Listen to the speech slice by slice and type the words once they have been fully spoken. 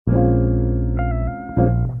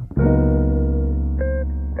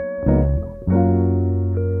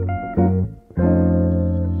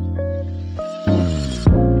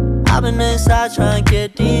jumping inside trying to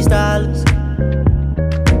get these dollars.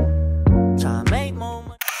 Trying to make more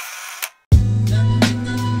money.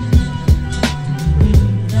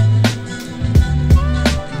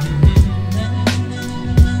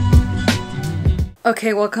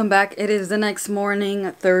 Okay, welcome back. It is the next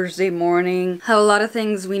morning, Thursday morning. Have a lot of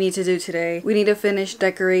things we need to do today. We need to finish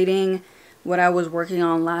decorating what I was working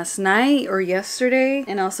on last night or yesterday,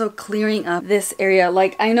 and also clearing up this area.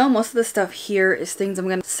 Like, I know most of the stuff here is things I'm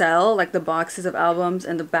gonna sell, like the boxes of albums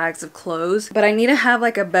and the bags of clothes, but I need to have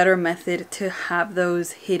like a better method to have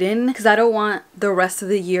those hidden, because I don't want the rest of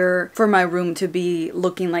the year for my room to be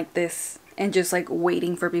looking like this and just like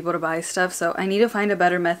waiting for people to buy stuff. So I need to find a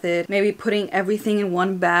better method, maybe putting everything in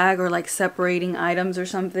one bag or like separating items or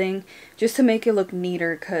something, just to make it look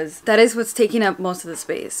neater, because that is what's taking up most of the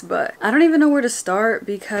space. But I don't even know where to start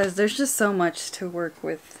because there's just so much to work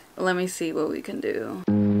with. Let me see what we can do.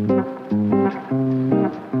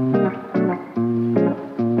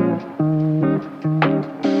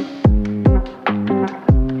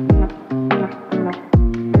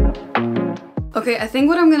 Okay, I think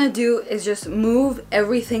what I'm gonna do is just move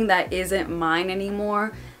everything that isn't mine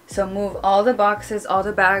anymore. So move all the boxes, all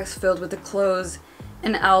the bags filled with the clothes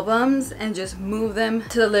and albums, and just move them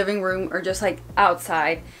to the living room or just like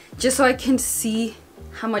outside, just so I can see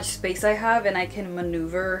how much space I have and I can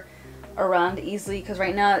maneuver around easily, because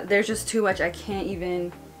right now there's just too much. I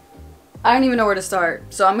don't even know where to start.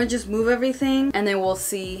 So I'm gonna just move everything and then we'll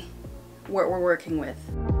see what we're working with.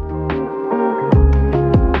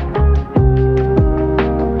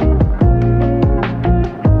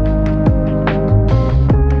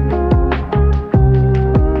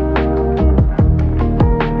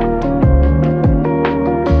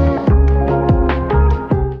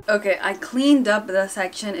 Okay, I cleaned up the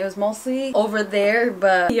section. It was mostly over there,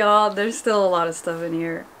 but y'all, there's still a lot of stuff in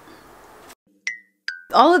here.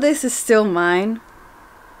 All of this is still mine,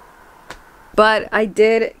 but I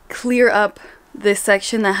did clear up this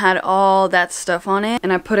section that had all that stuff on it,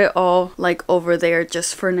 and I put it all like over there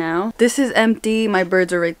just for now. This is empty. My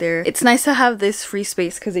birds are right there. It's nice to have this free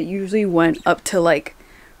space because it usually went up to like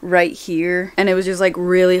right here and it was just like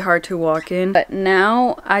really hard to walk in. But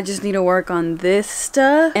now I just need to work on this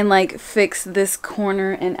stuff and like fix this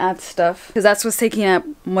corner and add stuff, because that's what's taking up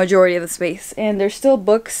majority of the space. And there's still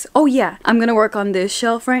books. Oh yeah, I'm gonna work on this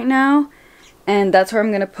shelf right now, and that's where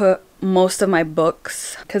I'm gonna put most of my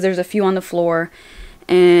books, because there's a few on the floor,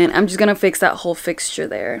 and I'm just gonna fix that whole fixture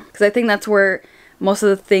there, because I think that's where most of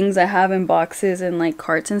the things I have in boxes and like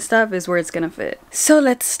carts and stuff is where it's gonna fit. So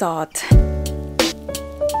let's start.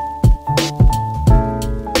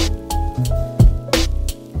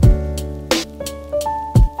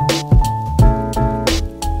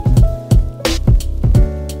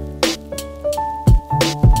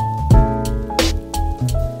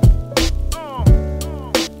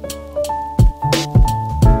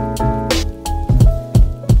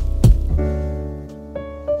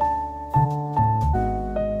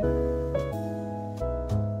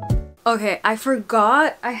 Okay, I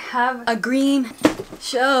forgot I have a green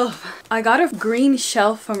shelf. I got a green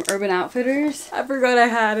shelf from Urban Outfitters. I forgot I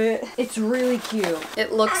had it. It's really cute.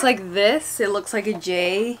 It looks like this. It looks like a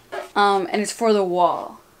J, and it's for the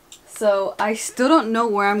wall. So I still don't know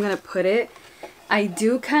where I'm gonna put it. I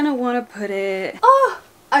do kind of want to put it... Oh!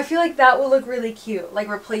 I feel like that will look really cute. Like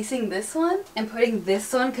replacing this one and putting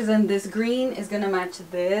this one, because then this green is gonna match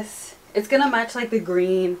this. It's gonna match like the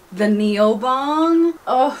green, the Neobong.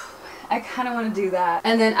 Oh, I kind of want to do that.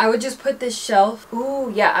 And then I would just put this shelf.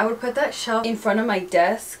 Ooh, yeah, I would put that shelf in front of my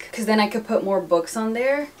desk, because then I could put more books on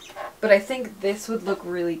there. But I think this would look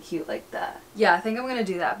really cute like that. Yeah, I think I'm gonna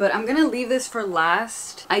do that. But I'm gonna leave this for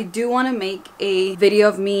last. I do want to make a video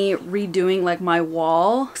of me redoing like my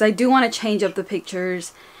wall, because I do want to change up the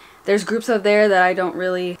pictures. There's groups out there that I don't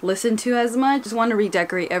really listen to as much. Just want to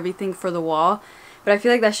redecorate everything for the wall. But I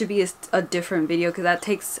feel like that should be a different video, because that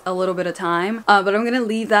takes a little bit of time. But I'm going to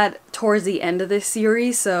leave that towards the end of this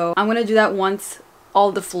series. So I'm going to do that once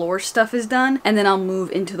all the floor stuff is done, and then I'll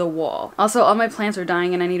move into the wall. Also, all my plants are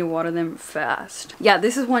dying and I need to water them fast. Yeah,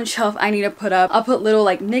 this is one shelf I need to put up. I'll put little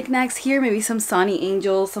like knickknacks here, maybe some Sonny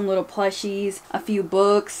Angels, some little plushies, a few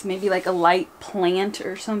books, maybe like a light plant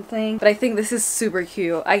or something. But I think this is super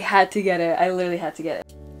cute. I had to get it. I literally had to get it.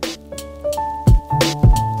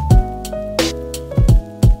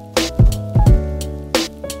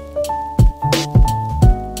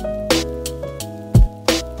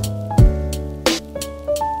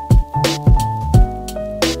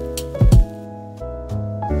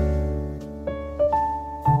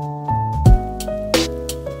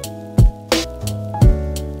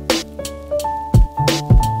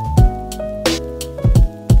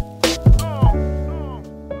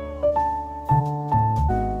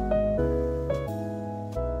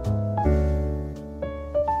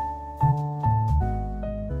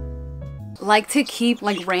 like to keep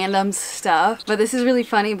like random stuff, but this is really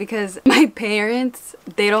funny because my parents,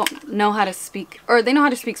 they don't know how to speak, or they know how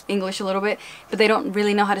to speak English a little bit, but they don't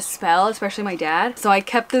really know how to spell, especially my dad. So I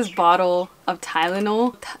kept this bottle of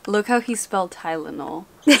Tylenol. Look how he spelled Tylenol.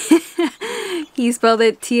 He spelled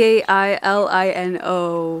it Tailino.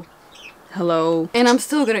 Hello. And I'm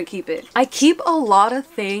still gonna keep it. I keep a lot of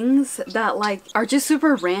things that like are just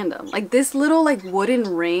super random. Like this little like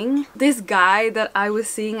wooden ring. This guy that I was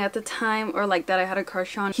seeing at the time, or like that I had a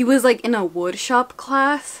crush on, he was like in a wood shop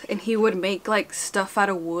class and he would make like stuff out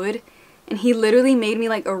of wood, and he literally made me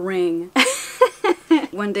like a ring.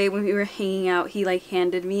 One day when we were hanging out, he like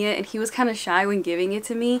handed me it and he was kind of shy when giving it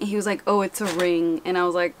to me, and he was like, oh, it's a ring, and I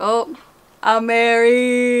was like, oh, I'm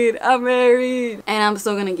married, and I'm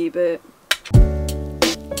still gonna keep it.